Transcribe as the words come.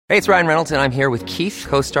Hey, it's Ryan Reynolds, and I'm here with Keith,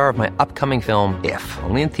 co-star of my upcoming film, If,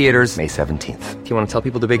 only in theaters May 17th. Do you want to tell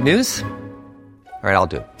people the big news? All right, I'll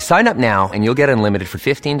do it. Sign up now and you'll get unlimited for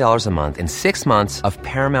 $15 a month and 6 months of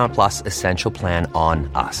Paramount Plus Essential Plan on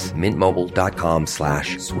us.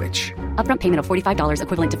 MintMobile.com/switch. Upfront payment of $45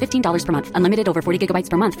 equivalent to $15 per month. Unlimited over 40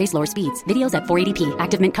 gigabytes per month. Face lower speeds. Videos at 480p.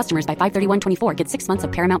 Active Mint customers by 531.24 get 6 months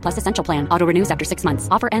of Paramount Plus Essential Plan. Auto renews after 6 months.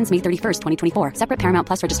 Offer ends May 31st, 2024. Separate Paramount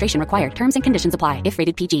Plus registration required. Terms and conditions apply if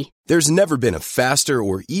rated PG. There's never been a faster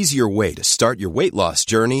or easier way to start your weight loss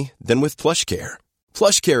journey than with PlushCare.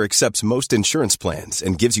 PlushCare accepts most insurance plans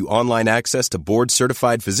and gives you online access to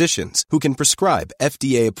board-certified physicians who can prescribe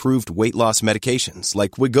FDA-approved weight loss medications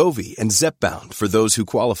like Wegovy and Zepbound for those who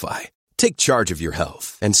qualify. Take charge of your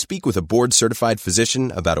health and speak with a board-certified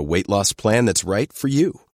physician about a weight loss plan that's right for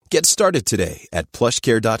you. Get started today at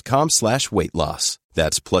plushcare.com/weight loss.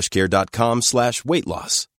 That's plushcare.com/weight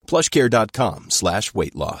loss.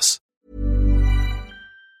 plushcare.com/weight loss.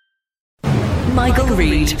 Michael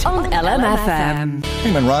Reid on LMFM.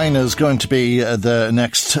 Eamon Ryan is going to be the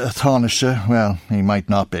next Taoiseach. Well, he might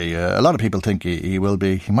not be. A lot of people think he will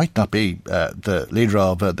be. He might not be the leader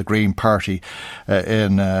of the Green Party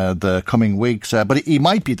in the coming weeks, but he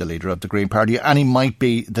might be the leader of the Green Party, and he might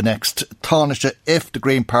be the next Taoiseach if the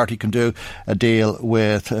Green Party can do a deal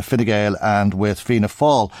with Fine Gael and with Fianna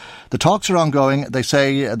Fáil. The talks are ongoing. They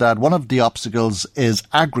say that one of the obstacles is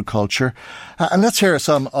agriculture. And let's hear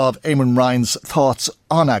some of Eamon Ryan's thoughts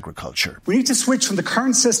on agriculture. We need to switch from the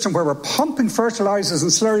current system where we're pumping fertilisers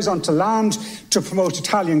and slurries onto land to promote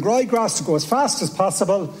Italian ryegrass to go as fast as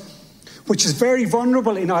possible, which is very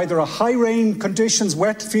vulnerable in either a high rain conditions,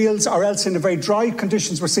 wet fields, or else in the very dry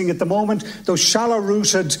conditions we're seeing at the moment. Those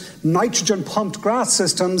shallow-rooted, nitrogen-pumped grass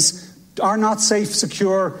systems are not safe,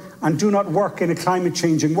 secure, and do not work in a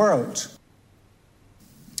climate-changing world.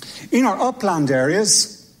 In our upland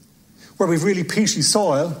areas, where we've really peaty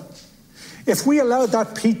soil, if we allow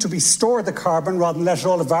that peat to be stored, the carbon, rather than let it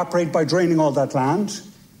all evaporate by draining all that land,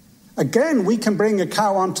 again, we can bring a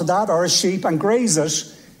cow onto that or a sheep and graze it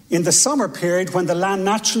in the summer period when the land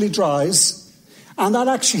naturally dries. And that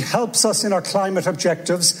actually helps us in our climate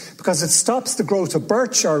objectives because it stops the growth of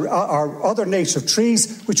birch or other native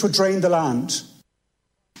trees which would drain the land.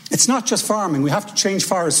 It's not just farming. We have to change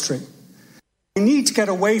forestry. We need to get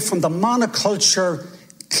away from the monoculture,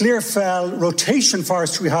 clear fell, rotation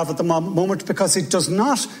forestry we have at the moment because it does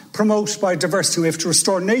not promote biodiversity. We have to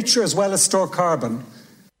restore nature as well as store carbon.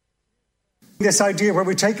 This idea where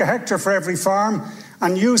we take a hectare for every farm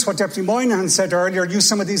and use what Deputy Moynihan said earlier, use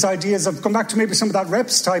some of these ideas of, come back to maybe some of that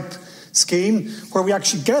REPS type scheme where we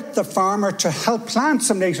actually get the farmer to help plant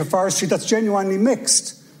some native forestry that's genuinely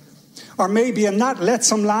mixed. Or maybe in that, let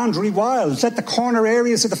some land rewild. Let the corner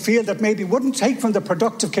areas of the field that maybe wouldn't take from the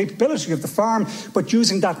productive capability of the farm, but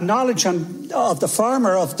using that knowledge of the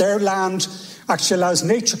farmer of their land actually allows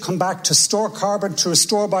nature to come back to store carbon, to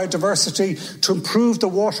restore biodiversity, to improve the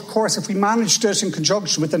water course. If we managed it in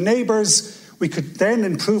conjunction with the neighbours, we could then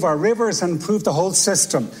improve our rivers and improve the whole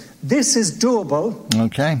system. This is doable.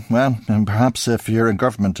 OK, well, and perhaps if you're in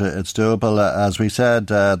government, it's doable. As we said,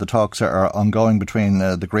 the talks are ongoing between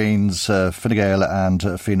the Greens, Fine Gael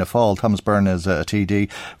and Fianna Fáil. Thomas Byrne is a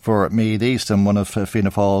TD for Meath East and one of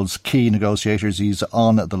Fianna Fáil's key negotiators. He's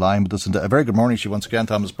on the line with us. And a very good morning to you once again,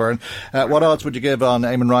 Thomas Byrne. What odds would you give on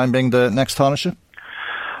Eamon Ryan being the next Taoiseach?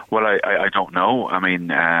 Well, I don't know. I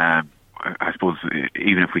mean, I suppose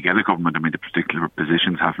even if we get a government, I mean, the particular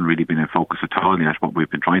positions haven't really been in focus at all yet. What we've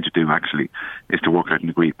been trying to do actually is to work out an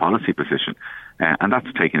agreed policy position. And that's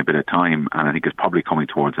taking a bit of time, and I think it's probably coming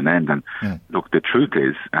towards an end. And look, the truth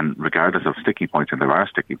is, and regardless of sticking points, and there are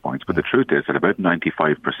sticking points, but the truth is that about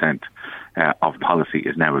 95% of policy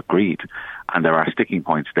is now agreed. And there are sticking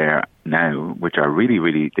points there now, which are really,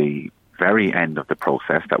 really the very end of the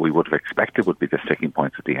process that we would have expected would be the sticking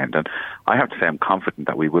points at the end. And I have to say I'm confident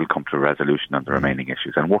that we will come to a resolution on the remaining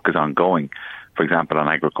issues. And work is ongoing, for example, on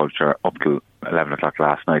agriculture up till 11 o'clock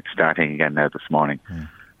last night, starting again now this morning.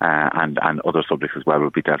 And other subjects as well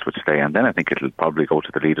will be dealt with today. And then I think it'll probably go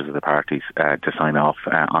to the leaders of the parties to sign off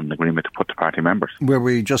on an agreement to put to party members. Were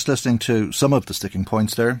we just listening to some of the sticking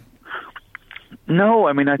points there? No,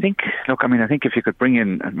 I think if you could bring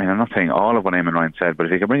in, I'm not saying all of what Eamon Ryan said, but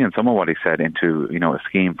if you could bring in some of what he said into, a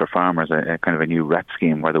scheme for farmers, a kind of a new REP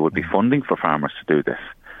scheme where there would be funding for farmers to do this,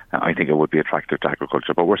 I think it would be attractive to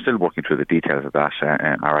agriculture. But we're still working through the details of that.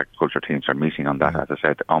 Our agriculture teams are meeting on that, as I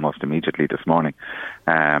said, almost immediately this morning.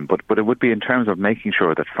 But it would be in terms of making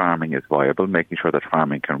sure that farming is viable, making sure that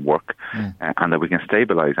farming can work, and that we can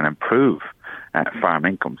stabilise and improve farm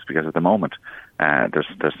incomes, because at the moment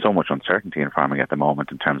there's so much uncertainty in farming at the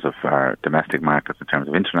moment in terms of our domestic markets, in terms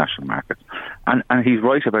of international markets. And he's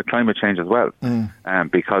right about climate change as well,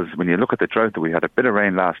 because when you look at the drought, that we had a bit of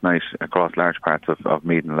rain last night across large parts of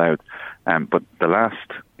Meath and Louth, but the last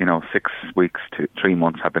 6 weeks to 3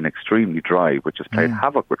 months have been extremely dry, which has played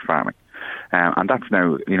havoc with farming. And that's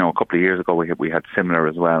now, a couple of years ago we had similar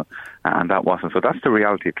as well, and that wasn't. So that's the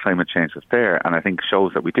reality of climate change that's there, and I think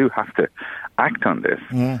shows that we do have to act on this.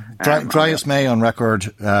 Driest May on record,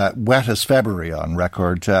 wettest February on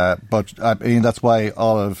record, but I mean that's why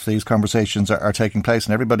all of these conversations are taking place,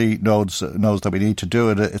 and everybody knows that we need to do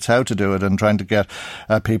it. It's how to do it, and trying to get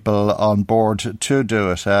people on board to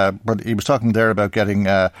do it. But he was talking there about getting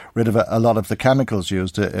rid of a lot of the chemicals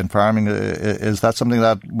used in farming. Is that something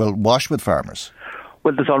that will wash with farmers?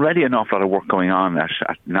 Well, there's already an awful lot of work going on at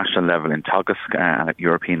national level in Teagasc and at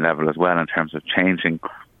European level as well in terms of changing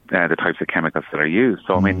the types of chemicals that are used.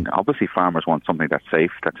 So, I mean, obviously farmers want something that's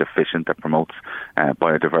safe, that's efficient, that promotes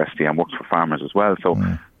biodiversity and works for farmers as well. So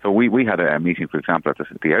we had a meeting, for example,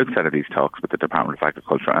 at the outset of these talks with the Department of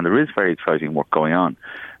Agriculture, and there is very exciting work going on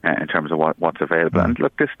in terms of what's available. And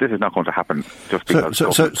look, this is not going to happen just because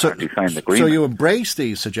government signed the agreement. So you embrace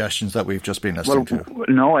these suggestions that we've just been listening to?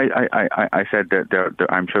 No, I said that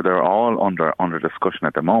I'm sure they're all under discussion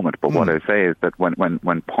at the moment. But what I say is that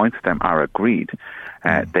when points of them are agreed,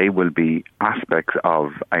 they will be aspects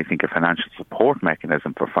of, I think, a financial support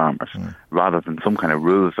mechanism for farmers, rather than some kind of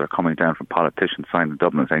rules that are coming down from politicians signed in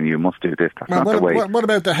Dublin saying you must do this. That's not the way. What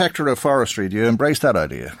about the hectare of forestry? Do you embrace that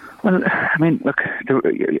idea? Well, I mean, look,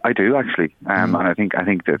 I do actually, and I think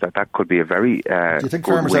that could be a very. Do you think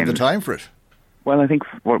farmers have the time for it? Well, I think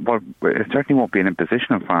it certainly won't be an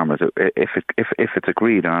imposition on farmers if it's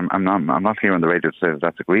agreed. And I'm not here on the radio to say that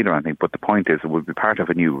that's agreed or anything. But the point is, it would be part of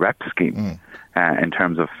a new REP scheme in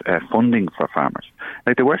terms of funding for farmers.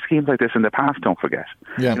 Like, there were schemes like this in the past. Don't forget.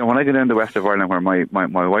 Yeah. When I go down the west of Ireland, where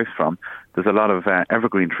my wife's from, there's a lot of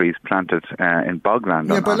evergreen trees planted in bogland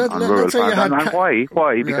on rural farms. And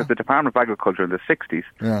why? Because the Department of Agriculture in the 60s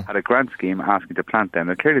had a grant scheme asking to plant them.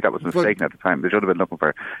 And clearly that was mistaken at the time. They should have been looking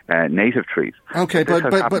for native trees. Okay,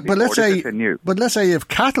 but let's say you have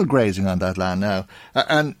cattle grazing on that land now,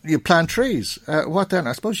 and you plant trees. What then?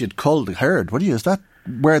 I suppose you'd cull the herd. Is that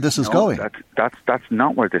where this is going? That's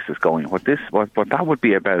not where this is going. What that would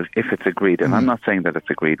be about, if it's agreed, and I'm not saying that it's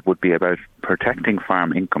agreed, would be about protecting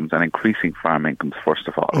farm incomes and increasing farm incomes first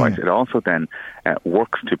of all. Right. It also then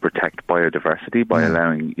works to protect biodiversity by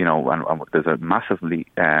allowing, and there's a massive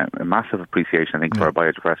appreciation, I think, for our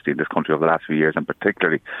biodiversity in this country over the last few years, and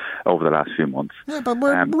particularly over the last few months. Yeah, but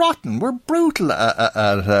we're rotten. We're brutal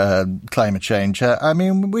at climate change. I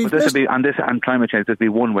mean, and climate change. There'd be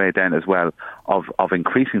one way then as well of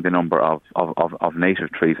increasing the number of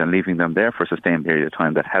native trees and leaving them there for a sustained period of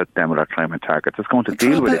time that help them with our climate targets. It's going to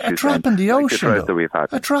deal with issues. A drop in the ocean, that we've had.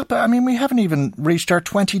 A drop. I mean, we haven't even reached our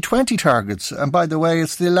 2020 targets. And by the way,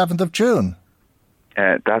 it's the 11th of June.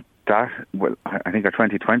 Well, I think our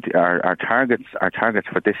 2020, our targets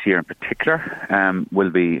for this year in particular,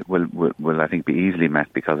 will I think be easily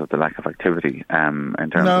met because of the lack of activity in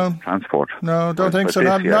terms of transport. No, don't think so.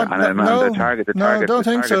 Don't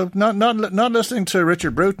think so. Not listening to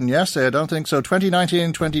Richard Bruton yesterday. I don't think so.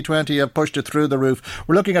 2019, 2020 have pushed it through the roof.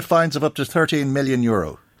 We're looking at fines of up to €13 million.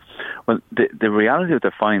 Well, the reality of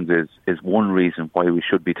the fines is one reason why we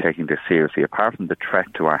should be taking this seriously, apart from the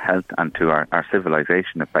threat to our health and to our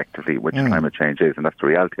civilization, effectively, which climate change is, and that's the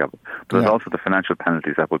reality of it. But there's also the financial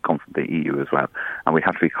penalties that would come from the EU as well, and we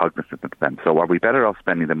have to be cognizant of them. So are we better off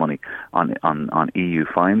spending the money on EU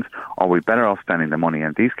fines, or are we better off spending the money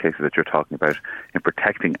in these cases that you're talking about in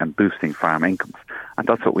protecting and boosting farm incomes? And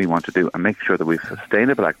that's what we want to do, and make sure that we have a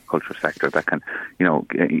sustainable agriculture sector that can,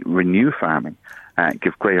 renew farming,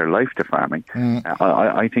 give greater life to farming.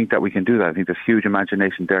 I think that we can do that. I think there's huge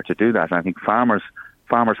imagination there to do that. And I think farmers,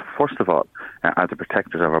 first of all, are the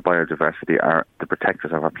protectors of our biodiversity, are the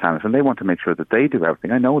protectors of our planet, and they want to make sure that they do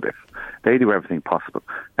everything. I know this. They do everything possible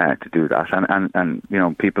to do that. And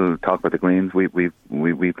people talk about the Greens. We've been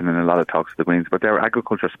in a lot of talks with the Greens, but their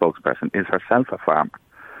agriculture spokesperson is herself a farmer.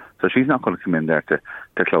 So she's not going to come in there to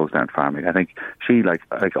close down farming. I think she, like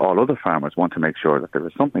all other farmers, want to make sure that there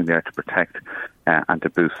is something there to protect and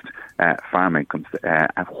to boost farm incomes,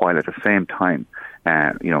 while at the same time,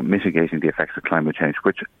 mitigating the effects of climate change,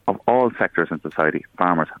 which of all sectors in society,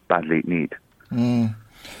 farmers badly need.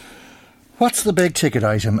 What's the big ticket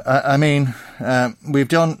item? I mean, we've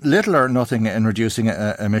done little or nothing in reducing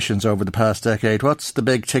emissions over the past decade. What's the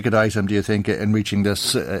big ticket item, do you think, in reaching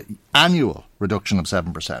this annual reduction of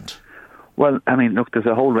 7%? Well, I mean, look, there's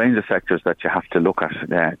a whole range of sectors that you have to look at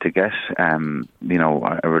to get, a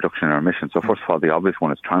reduction in our emissions. So first of all, the obvious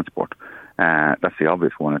one is transport. That's the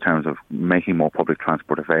obvious one in terms of making more public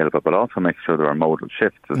transport available, but also making sure there are modal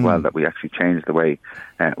shifts as well, that we actually change the way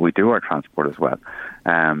we do our transport as well.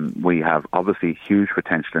 We have obviously huge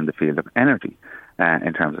potential in the field of energy.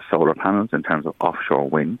 In terms of solar panels, in terms of offshore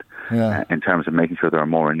wind, in terms of making sure there are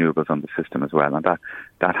more renewables on the system as well, and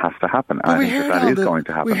that has to happen. I think that is going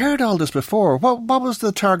to happen. We heard all this before. What was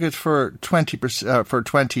the target for 20% for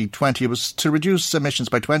 2020? It was to reduce emissions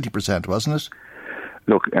by 20%, wasn't it?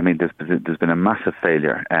 Look, I mean, there's been a massive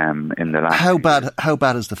failure in the last. How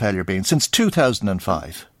bad has the failure been since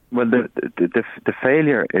 2005? Well, the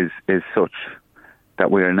failure is such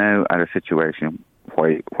that we are now at a situation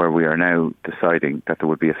where we are now deciding that there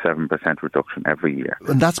would be a 7% reduction every year.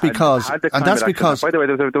 And that's because... By the way,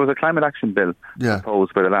 there was a climate action bill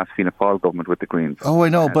proposed by the last Fianna Fáil government with the Greens. Oh, I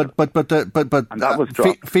know, but and that was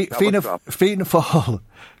dropped. Fianna Fáil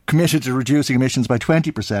committed to reducing emissions by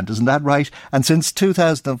 20%, isn't that right? And since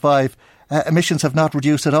 2005, emissions have not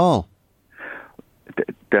reduced at all.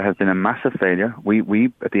 There has been a massive failure. We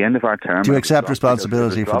at the end of our term... Do you accept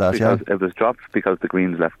responsibility for that? It was dropped because the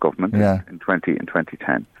Greens left government in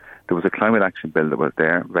 2010. There was a climate action bill that was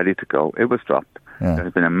there, ready to go. It was dropped. There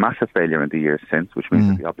has been a massive failure in the years since, which means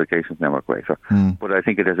that the obligations now are greater. But I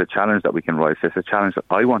think it is a challenge that we can rise to. It's a challenge that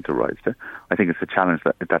I want to rise to. I think it's a challenge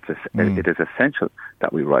that it is essential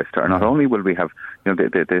that we rise to. And not only will we have,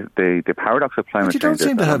 the paradox of climate change. But you don't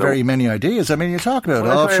seem to have very many ideas. I mean, you talk about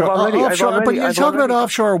offshore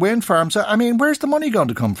wind farms. I mean, where's the money going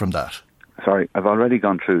to come from that? Sorry, I've already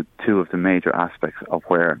gone through two of the major aspects of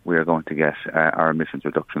where we are going to get our emissions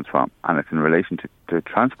reductions from, and it's in relation to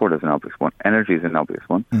transport as an obvious one, energy is an obvious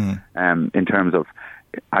one. In terms of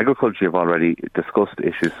agriculture, you've already discussed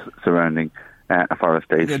issues surrounding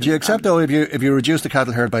afforestation. Do you accept, though, if you reduce the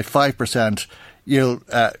cattle herd by 5%, you'll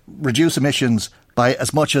reduce emissions by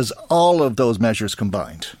as much as all of those measures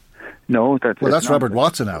combined? No, that's Robert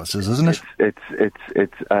Watt's analysis, isn't it?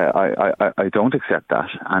 I don't accept that,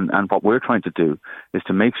 and what we're trying to do is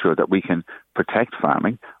to make sure that we can protect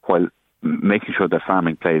farming while making sure that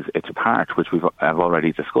farming plays its part, which I've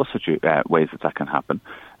already discussed with you, ways that can happen.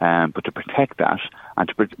 But to protect that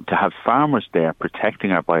and to have farmers there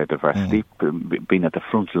protecting our biodiversity, being at the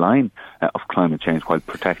front line of climate change while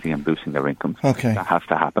protecting and boosting their incomes, that has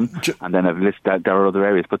to happen. And then I've listed there are other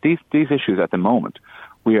areas, but these issues at the moment.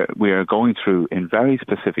 We are going through in very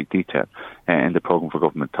specific detail in the programme for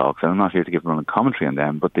government talks, and I'm not here to give running commentary on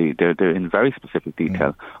them, but they're in very specific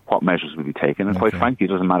detail what measures will be taken, and quite frankly, it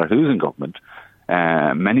doesn't matter who's in government.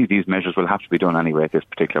 Many of these measures will have to be done anyway at this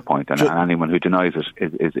particular point, and anyone who denies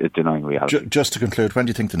it is denying reality. Just to conclude, when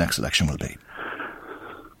do you think the next election will be?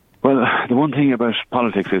 Well, the one thing about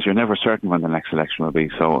politics is you're never certain when the next election will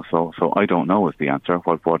be, so I don't know is the answer.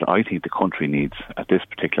 What I think the country needs at this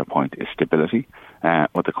particular point is stability.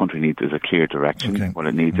 What the country needs is a clear direction. Okay. What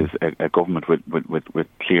it needs is a government with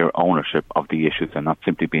clear ownership of the issues and not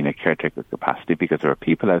simply being a caretaker capacity, because there are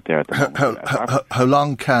people out there at the moment. How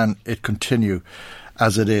long can it continue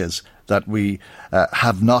as it is that we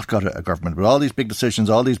have not got a government with all these big decisions,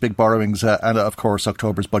 all these big borrowings, and of course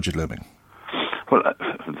October's budget looming? Well,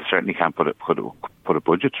 they certainly can't put a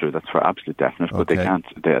budget through. That's for absolute definite. But they can't.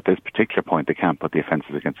 At this particular point, they can't put the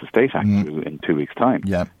Offences Against the State Act through in 2 weeks' time.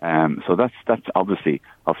 Yeah. So that's obviously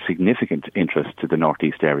of significant interest to the North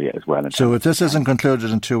East area as well. So if this isn't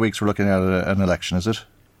concluded in 2 weeks, we're looking at an election, is it?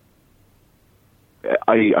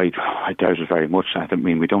 I doubt it very much. I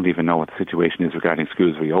mean, we don't even know what the situation is regarding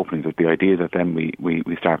schools reopening. But the idea that then we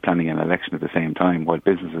start planning an election at the same time while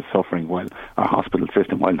business is suffering, while our hospital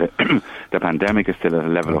system, while the pandemic is still at a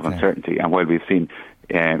level of uncertainty, and while we've seen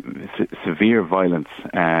severe violence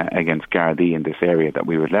against Gardaí in this area, that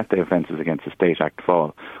we would let the Offences Against the State Act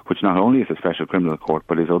fall, which not only is a special criminal court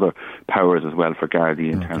but is other powers as well for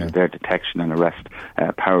Gardaí in terms of their detection and arrest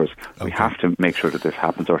powers. We have to make sure that this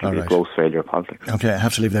happens, or it'll be a gross failure of politics. Okay, I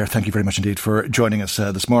have to leave there. Thank you very much indeed for joining us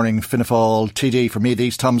this morning. Fianna Fáil TD for Meath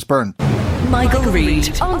East, Thomas Byrne. Michael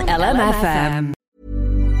Reid on LMFM.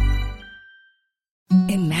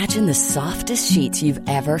 Imagine the softest sheets you've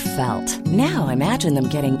ever felt. Now imagine them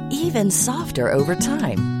getting even softer over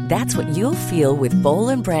time. That's what you'll feel with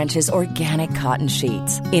Boll & Branch's organic cotton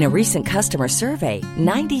sheets. In a recent customer survey,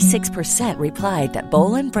 96% replied that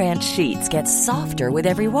Boll & Branch sheets get softer with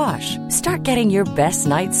every wash. Start getting your best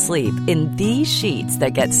night's sleep in these sheets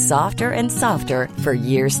that get softer and softer for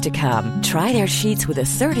years to come. Try their sheets with a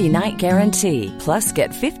 30-night guarantee. Plus, get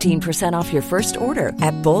 15% off your first order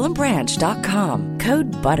at bollandbranch.com.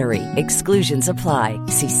 Code BUTTERY. Exclusions apply.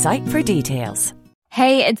 See site for details.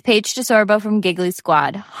 Hey, it's Paige DeSorbo from Giggly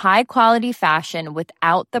Squad. High quality fashion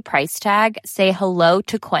without the price tag. Say hello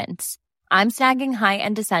to Quince. I'm snagging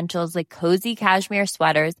high-end essentials like cozy cashmere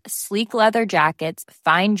sweaters, sleek leather jackets,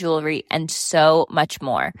 fine jewelry, and so much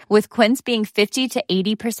more. With Quince being 50 to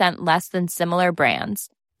 80% less than similar brands.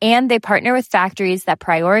 And they partner with factories that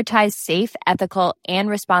prioritize safe, ethical, and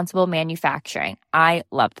responsible manufacturing. I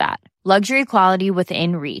love that. Luxury quality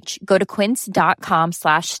within reach. Go to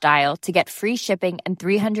quince.com/style to get free shipping and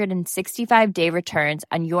 365-day returns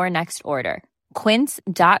on your next order.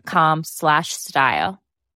 Quince.com/style.